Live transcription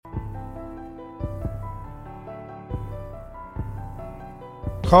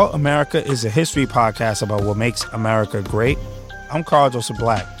Cult America is a history podcast about what makes America great. I'm Carl Joseph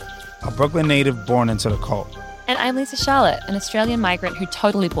Black, a Brooklyn native born into the cult. And I'm Lisa Charlotte, an Australian migrant who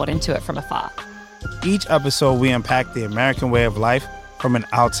totally bought into it from afar. Each episode, we unpack the American way of life from an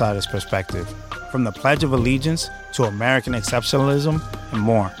outsider's perspective, from the Pledge of Allegiance to American exceptionalism and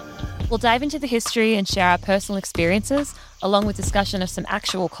more. We'll dive into the history and share our personal experiences, along with discussion of some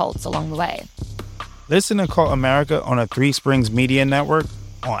actual cults along the way. Listen to Cult America on a Three Springs Media Network,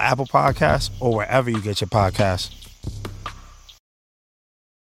 on Apple Podcasts, or wherever you get your podcasts.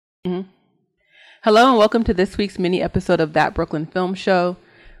 Mm-hmm. Hello and welcome to this week's mini episode of That Brooklyn Film Show.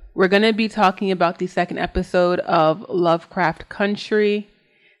 We're going to be talking about the second episode of Lovecraft Country.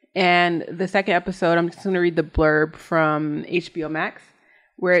 And the second episode, I'm just going to read the blurb from HBO Max,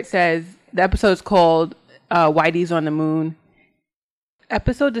 where it says, the episode's called Whitey's on the Moon.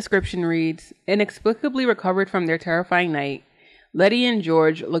 Episode description reads, inexplicably recovered from their terrifying night, Letty and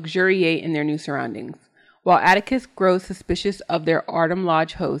George luxuriate in their new surroundings, while Atticus grows suspicious of their Artem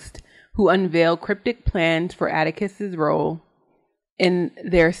Lodge host, who unveil cryptic plans for Atticus's role in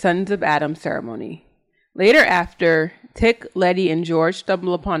their Sons of Adam ceremony. Later after, Tick, Letty, and George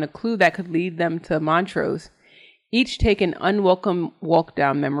stumble upon a clue that could lead them to Montrose, each take an unwelcome walk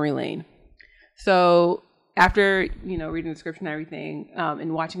down memory lane. So, after, reading the description and everything,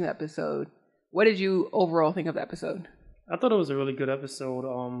 and watching the episode, what did you overall think of the episode? I thought it was a really good episode.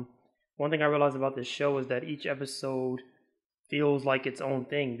 One thing I realized about this show is that each episode feels like its own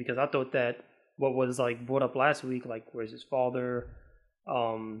thing, because I thought that what was brought up last week, where's his father,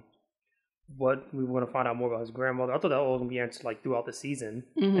 what we were going to find out more about his grandmother, I thought that all was going to be answered throughout the season,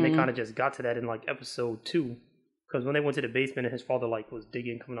 and they kind of just got to that in episode 2, because when they went to the basement and his father was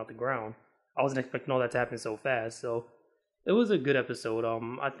digging, coming out the ground, I wasn't expecting all that to happen so fast. So it was a good episode.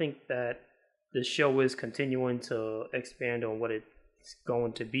 I think that the show is continuing to expand on what it's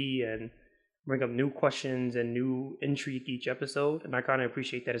going to be and bring up new questions and new intrigue each episode. And I kind of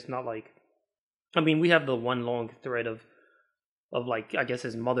appreciate that it's not we have the one long thread of I guess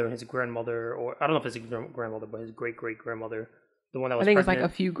his mother and his grandmother, or I don't know if it's his grandmother, but his great-great-grandmother, the one that was pregnant. It's a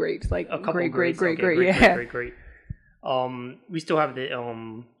few greats, a couple great, great. We still have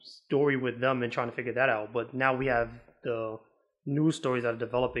the story with them and trying to figure that out, but now we have the news stories that are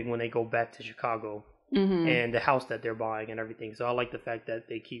developing when they go back to Chicago and the house that they're buying and everything. So I like the fact that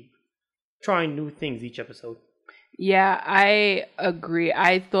they keep trying new things each episode. Yeah, I agree.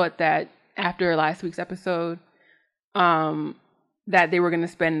 I thought that after last week's episode, that they were going to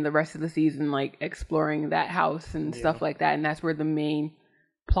spend the rest of the season exploring that house and stuff like that, and that's where the main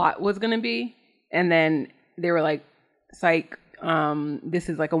plot was going to be. And then they were like, psych, this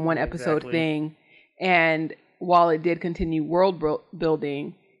is a one episode thing. And while it did continue world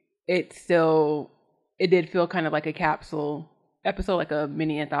building, it did feel kind of like a capsule episode, like a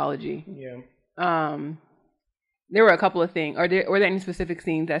mini anthology. Yeah. There were a couple of things. Were there any specific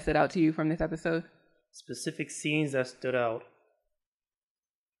scenes that stood out to you from this episode? Specific scenes that stood out.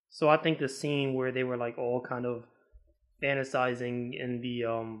 So I think the scene where they were all kind of fantasizing in the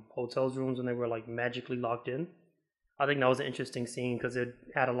hotel's rooms when they were magically locked in, I think that was an interesting scene because it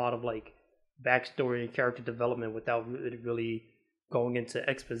had a lot of backstory and character development without really going into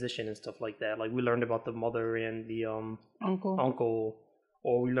exposition and stuff like that. We learned about the mother and the uncle,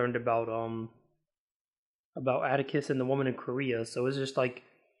 or we learned about Atticus and the woman in Korea. So it's just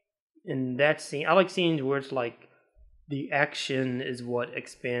in that scene, I like scenes where it's the action is what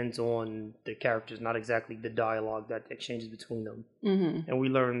expands on the characters, not exactly the dialogue that exchanges between them. And we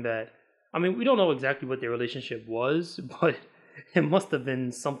learned that, we don't know exactly what their relationship was, but it must have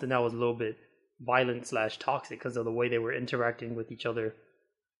been something that was a little bit violent / toxic because of the way they were interacting with each other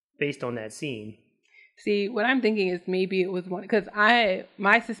based on that scene. See, what I'm thinking is maybe it was one, because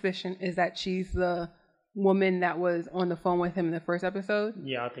my suspicion is that she's the woman that was on the phone with him in the first episode.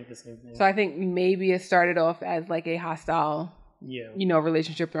 Yeah, I think the same thing. So I think maybe it started off as a hostile,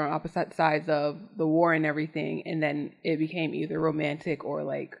 relationship on opposite sides of the war and everything, and then it became either romantic or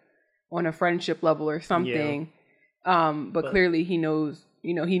on a friendship level or something. Yeah. But clearly he knows,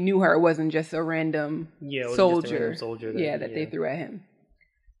 he knew her. It wasn't just a random soldier. That they threw at him.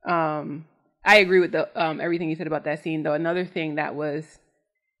 I agree with everything you said about that scene, though. Another thing that was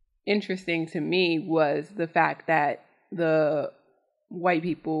interesting to me was the fact that the white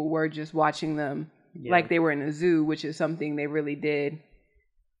people were just watching them like they were in a zoo, which is something they really did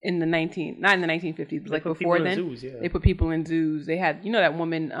in the not in the 1950s, but before then. Zoos, yeah. They put people in zoos. They had, that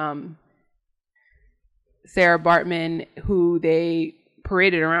woman, Sarah Bartman, who they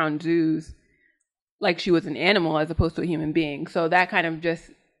paraded around zoos like she was an animal as opposed to a human being. So that kind of just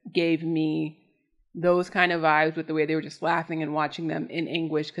gave me those kind of vibes with the way they were just laughing and watching them in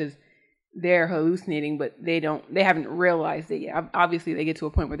anguish because they're hallucinating, but they haven't realized it yet. Obviously, they get to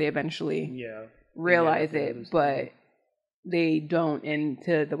a point where they eventually realize it, but they don't. And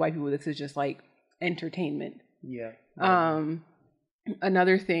to the white people, this is just like entertainment. Yeah.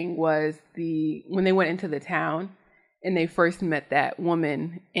 Another thing was when they went into the town and they first met that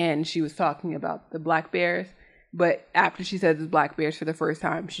woman, and she was talking about the black bears, but after she says it's black bears for the first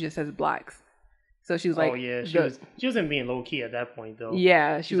time, she just says blacks. So she was like, "Oh yeah, she wasn't being low key at that point though."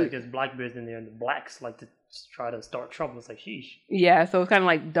 Yeah, she was like, "There's black bears in there, and the blacks like to try to start trouble." It's like, sheesh. Yeah, so it's kind of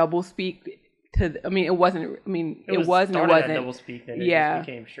like double speak. It wasn't. I mean, it was and it wasn't. Double speak, and it just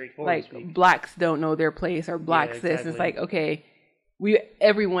became straightforward. Like speak. Blacks don't know their place, or blacks this. It's like, okay,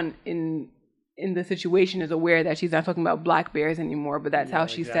 everyone in the situation is aware that she's not talking about black bears anymore, but that's how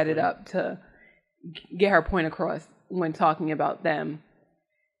she set it up to get her point across when talking about them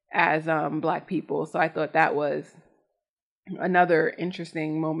as black people. So I thought that was another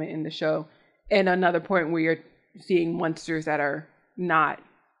interesting moment in the show, and another point where you're seeing monsters that are not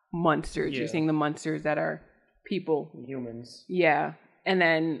monsters. You're seeing the monsters that are people, humans. Yeah. And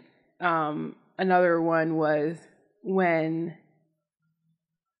then another one was when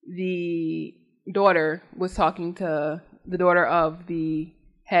the daughter was talking to the daughter of the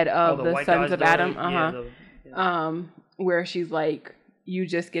head of the Sons of Adam, where she's like, "You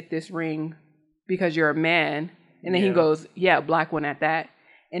just get this ring because you're a man," and then he goes, "Yeah, black one at that,"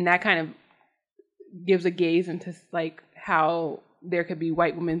 and that kind of gives a gaze into like how there could be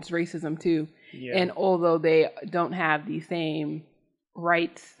white women's racism too. Yeah. And although they don't have the same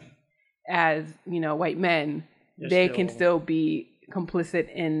rights as, white men, they can still be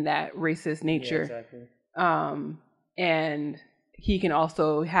complicit in that racist nature. Yeah, exactly. And he can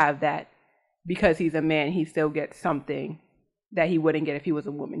also have that because he's a man, he still gets something that he wouldn't get if he was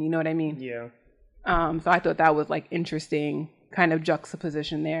a woman. You know what I mean? Yeah. So I thought that was like interesting kind of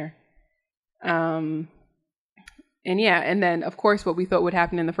juxtaposition there. And then, of course, what we thought would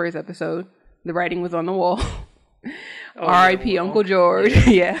happen in the first episode, the writing was on the wall. R.I.P. Uncle George.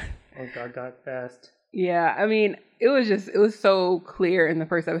 Yeah. Oh, God got fast. Yeah, I mean, it was so clear in the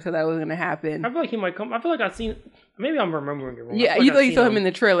first episode that was going to happen. I feel like he might come. I feel like I've seen, maybe I'm remembering it wrong. Yeah, you thought you saw him in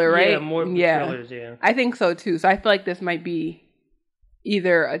the trailer, right? Yeah, more trailers, yeah. I think so, too. So I feel like this might be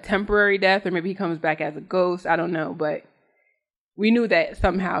either a temporary death or maybe he comes back as a ghost. I don't know, but we knew that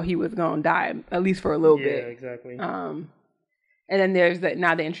somehow he was going to die, at least for a little bit. Yeah, exactly. And then there's that.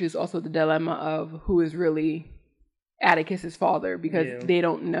 Now they introduce also the dilemma of who is really Atticus's father, because they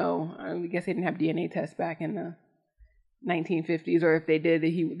don't know. I guess they didn't have DNA tests back in the 1950s, or if they did,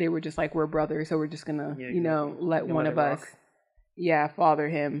 they were just like, we're brothers, so we're just gonna, let one of us, father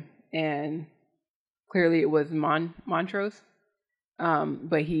him. And clearly it was Montrose.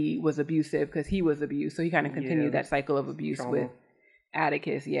 But he was abusive because he was abused, so he kind of continued that cycle of abuse with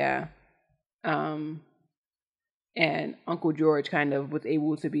Atticus, and Uncle George kind of was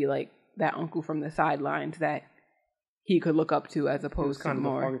able to be like that uncle from the sidelines that he could look up to, as opposed to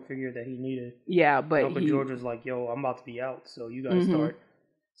more of a father figure that he needed. Yeah, but Uncle George was like, "Yo, I'm about to be out, so you guys start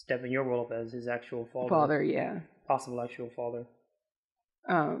stepping your role up as his actual father." Possible actual father.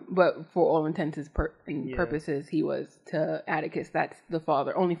 But for all intents and purposes, he was to Atticus. That's the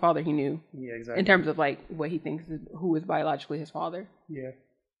only father he knew. Yeah, exactly. In terms of like what he thinks who is biologically his father. Yeah.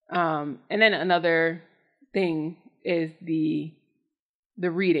 And then another thing is the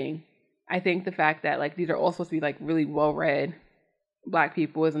reading. I think the fact that like these are all supposed to be like really well read black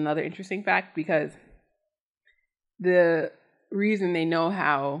people is another interesting fact, because the reason they know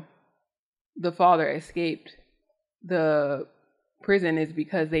how the father escaped the prison is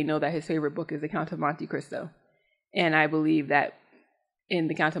because they know that his favorite book is The Count of Monte Cristo. And I believe that in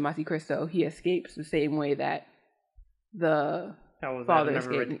The Count of Monte Cristo, he escapes the same way that the father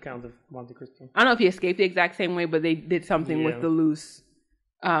escaped. Read The Count of Monte Cristo. I don't know if he escaped the exact same way, but they did something with the loose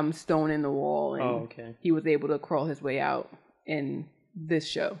stone in the wall, and he was able to crawl his way out in this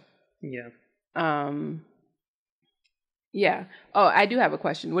show. Yeah. Yeah. Oh, I do have a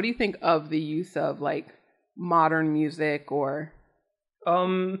question. What do you think of the use of like modern music or...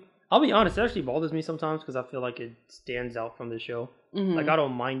 I'll be honest, it actually bothers me sometimes because I feel like it stands out from the show. Mm-hmm. Like, I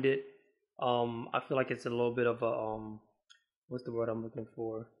don't mind it. I feel like it's a little bit of a, what's the word I'm looking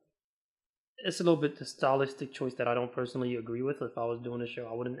for? It's a little bit the stylistic choice that I don't personally agree with. If I was doing a show,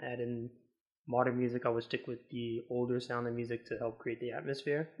 I wouldn't add in modern music. I would stick with the older sounding music to help create the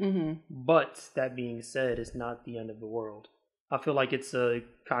atmosphere. Mm-hmm. But that being said, it's not the end of the world. I feel like it's a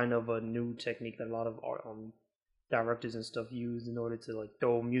kind of a new technique that a lot of directors and stuff use in order to like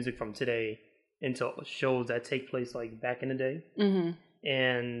throw music from today into shows that take place like back in the day. Mm-hmm.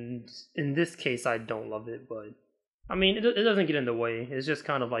 And in this case, I don't love it, but I mean, it doesn't get in the way. It's just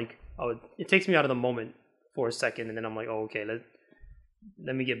kind of like, it takes me out of the moment for a second, and then I'm like, oh, okay,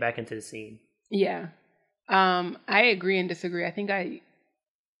 let me get back into the scene. Yeah. I agree and disagree. I think I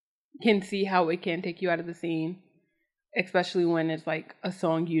can see how it can take you out of the scene, especially when it's like a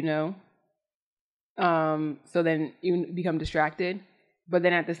song you know. So then you become distracted. But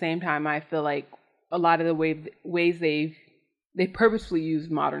then at the same time, I feel like a lot of the ways they purposefully use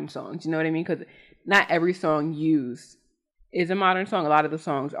modern songs. You know what I mean? Because not every song used is a modern song. A lot of the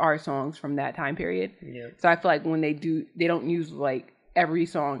songs are songs from that time period. Yeah. So I feel like when they don't use like every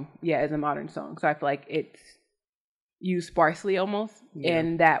song, as a modern song. So I feel like it's used sparsely almost,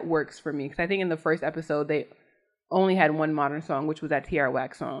 and that works for me. Because I think in the first episode they only had one modern song, which was that Tierra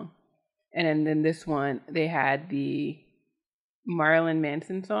Whack song, and then this one they had the Marilyn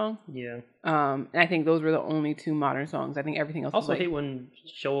Manson song. Yeah. And I think those were the only two modern songs. I think everything else. I also was like, hate when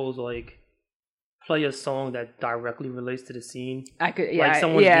shows like play a song that directly relates to the scene. Like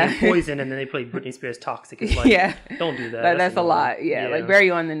someone's being poisoned and then they play Britney Spears' Toxic. It's like, don't do that. That's a lot. Yeah, like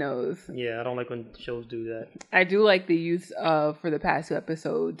very on the nose. Yeah, I don't like when shows do that. I do like the use of, for the past two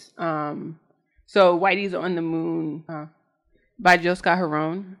episodes, so Whitey's on the Moon by Joe Scott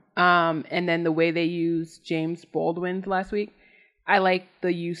Heron. And then the way they used James Baldwin's last week. I like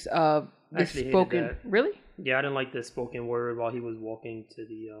the use of the spoken. Really? Yeah, I didn't like the spoken word while he was walking to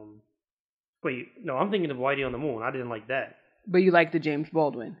the. Wait, no, I'm thinking of Whitey on the Moon. I didn't like that. But you like the James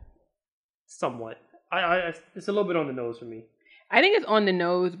Baldwin? Somewhat. I it's a little bit on the nose for me. I think it's on the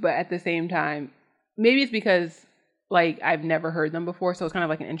nose, but at the same time, maybe it's because like I've never heard them before, so it's kind of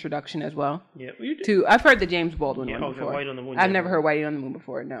like an introduction as well. Yeah, I've heard the James Baldwin one before. Whitey on the Moon. I've never heard Whitey on the Moon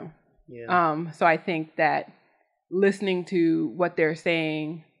before. No. Yeah. So I think that listening to what they're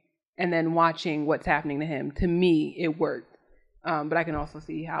saying and then watching what's happening to him, to me, it worked. But I can also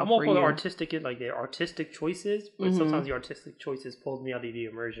see how I'm all for the artistic choices, but sometimes the artistic choices pulls me out of the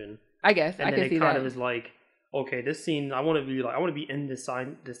immersion. I guess and I then can see it that. kind of is like, okay, this scene, I want to be in this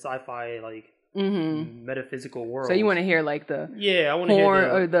sci-fi like metaphysical world. So you want to hear like the I want to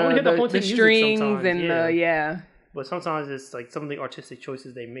hear the strings and But sometimes it's like some of the artistic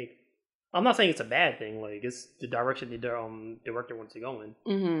choices they make. I'm not saying it's a bad thing. Like it's the direction the director wants to go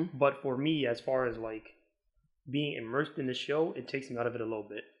in. But for me, as far as like being immersed in the show, it takes me out of it a little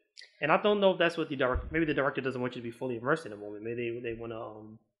bit. And I don't know if that's what maybe the director doesn't want you to be fully immersed in the moment. Maybe they want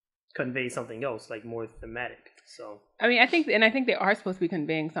to convey something else, like more thematic. So I mean, I think they are supposed to be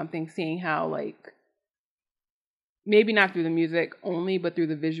conveying something, seeing how like maybe not through the music only, but through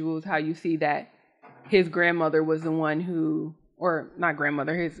the visuals, how you see that his grandmother was the one who, or not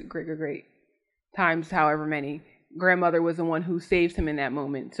grandmother, his great times however many, grandmother was the one who saves him in that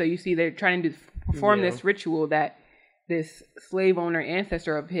moment. So you see they're trying to perform this ritual that this slave owner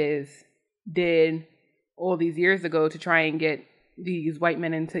ancestor of his did all these years ago to try and get these white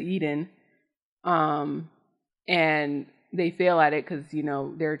men into Eden. And they fail at it because,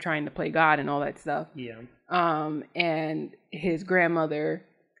 they're trying to play God and all that stuff. Yeah. And his grandmother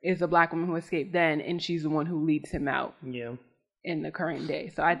is a black woman who escaped then, and she's the one who leads him out. Yeah. In the current day.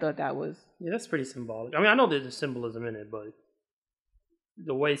 So I thought that was... Yeah, that's pretty symbolic. I mean, I know there's a symbolism in it, but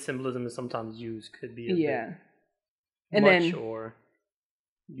the way symbolism is sometimes used could be a bit and much then, or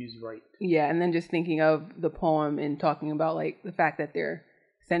used right. Yeah, and then just thinking of the poem and talking about like the fact that they're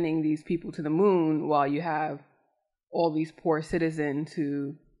sending these people to the moon while you have all these poor citizens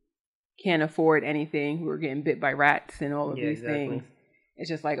who can't afford anything, who are getting bit by rats and all of these things. It's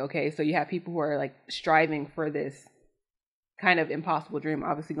just like, okay, so you have people who are like striving for this kind of impossible dream.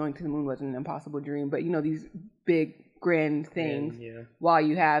 Obviously going to the moon wasn't an impossible dream, but these big grand things, while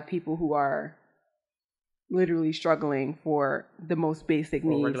you have people who are literally struggling for the most basic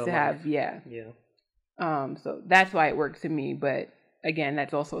needs to have so that's why it works to me. But again,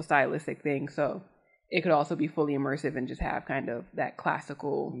 that's also a stylistic thing, so it could also be fully immersive and just have kind of that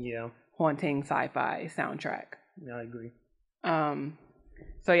classical haunting sci-fi soundtrack. I agree.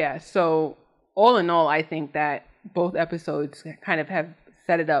 So all in all, I think that both episodes kind of have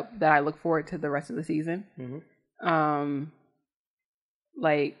set it up that I look forward to the rest of the season.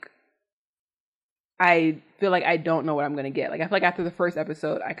 Like, I feel like I don't know what I'm going to get. Like, I feel like after the first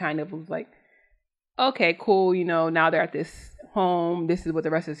episode, I kind of was like, okay, cool. Now they're at this home. This is what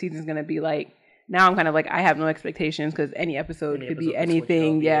the rest of the season is going to be like. Now I'm kind of like, I have no expectations because any episode could be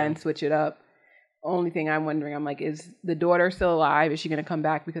anything. And switch it up. Only thing I'm wondering, I'm like, is the daughter still alive? Is she going to come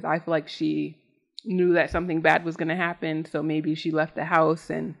back? Because I feel like she knew that something bad was going to happen, so maybe she left the house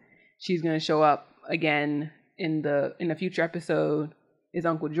and she's going to show up again in a future episode. Is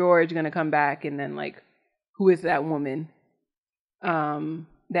Uncle George going to come back? And then like, who is that woman?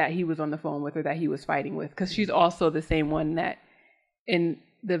 that he was on the phone with or that he was fighting with. Because she's also the same one that in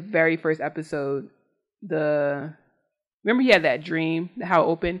the very first episode, remember he had that dream, how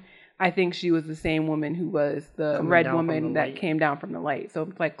open? I think she was the same woman who was the red woman that came down from the light. So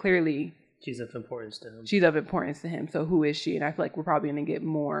it's like clearly she's of importance to him. She's of importance to him. So who is she? And I feel like we're probably going to get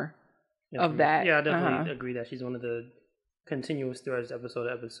more of that. Yeah, I definitely agree that she's one of the continuous threads episode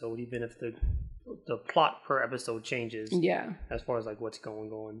to episode, even if the plot per episode changes. Yeah. As far as like what's going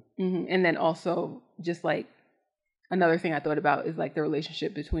on. Mm-hmm. And then also just like another thing I thought about is like the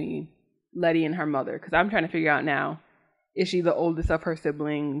relationship between Letty and her mother. Because I'm trying to figure out now, is she the oldest of her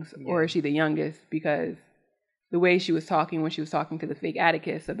siblings or is she the youngest? Because the way she was talking when she was talking to the fake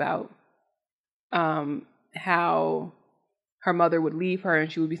Atticus about how her mother would leave her and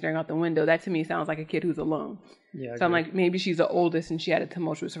she would be staring out the window, that to me sounds like a kid who's alone. Yeah, so I'm like, maybe she's the oldest and she had a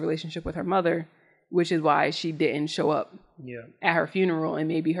tumultuous relationship with her mother, which is why she didn't show up at her funeral, and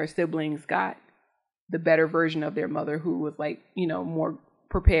maybe her siblings got the better version of their mother who was like, you know, more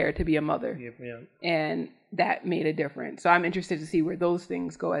prepared to be a mother. And that made a difference. So I'm interested to see where those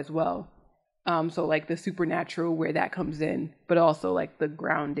things go as well. So like the supernatural, where that comes in, but also like the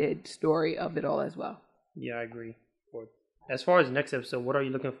grounded story of it all as well. Yeah, I agree. As far as next episode, what are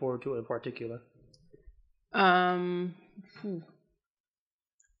you looking forward to in particular? I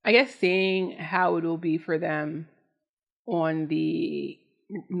guess seeing how it will be for them on the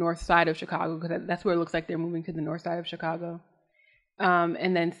north side of Chicago, because that's where it looks like they're moving to, the north side of Chicago.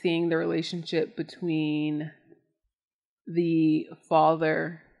 And then seeing the relationship between the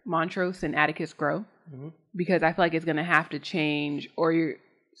father, Montrose, and Atticus Grow, because I feel like it's going to have to change or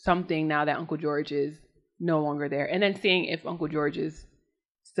something now that Uncle George is no longer there. And then seeing if Uncle George is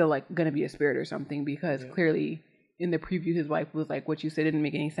still like going to be a spirit or something, because clearly in the preview his wife was like, what you said didn't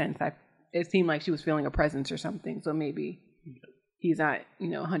make any sense. It seemed like she was feeling a presence or something. So maybe he's not,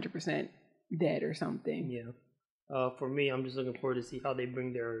 100% dead or something. Yeah. For me, I'm just looking forward to see how they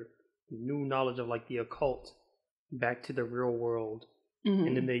bring their new knowledge of like the occult back to the real world.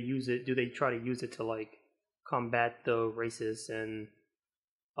 And then do they try to use it to like combat the racist and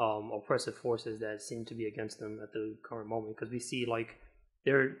oppressive forces that seem to be against them at the current moment? Because we see like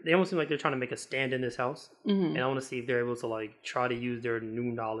they almost seem like they're trying to make a stand in this house, and I want to see if they're able to like try to use their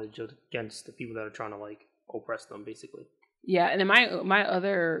new knowledge against the people that are trying to like oppress them, basically. Yeah, and then my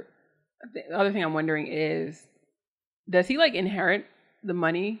other thing I'm wondering is, does he like inherit the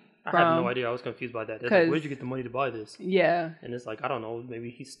money? I have no idea. I was confused by that. Like, where did you get the money to buy this? Yeah. And it's like, I don't know. Maybe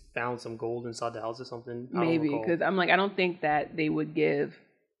he found some gold inside the house or something. Maybe, because I'm like, I don't think that they would give.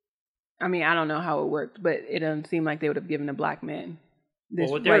 I mean, I don't know how it worked, but it doesn't seem like they would have given a black man this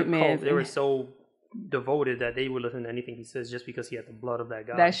white man. They were so devoted that they would listen to anything he says just because he had the blood of that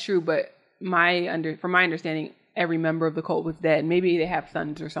guy. That's true, but from my understanding, every member of the cult was dead. Maybe they have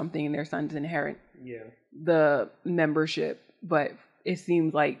sons or something, and their sons inherit the membership, but it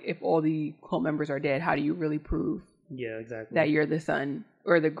seems like if all the cult members are dead, how do you really prove that you're the son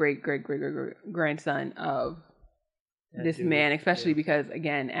or the great grandson of this man? Especially because,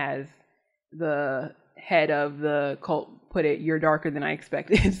 again, as the head of the cult put it, you're darker than I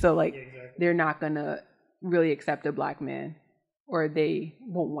expected. So like they're not gonna really accept a black man, or they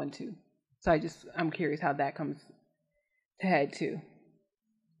won't want to. So I'm curious how that comes to head too.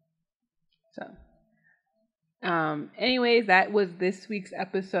 So anyways, that was this week's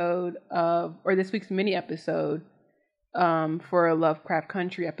episode this week's mini episode for Lovecraft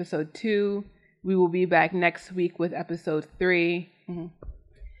Country episode 2. We will be back next week with episode 3.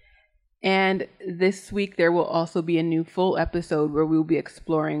 And this week there will also be a new full episode where we will be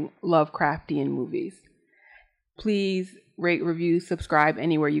exploring Lovecraftian movies. Please rate, review, subscribe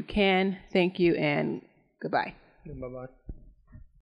anywhere you can. Thank you and goodbye. Bye-bye.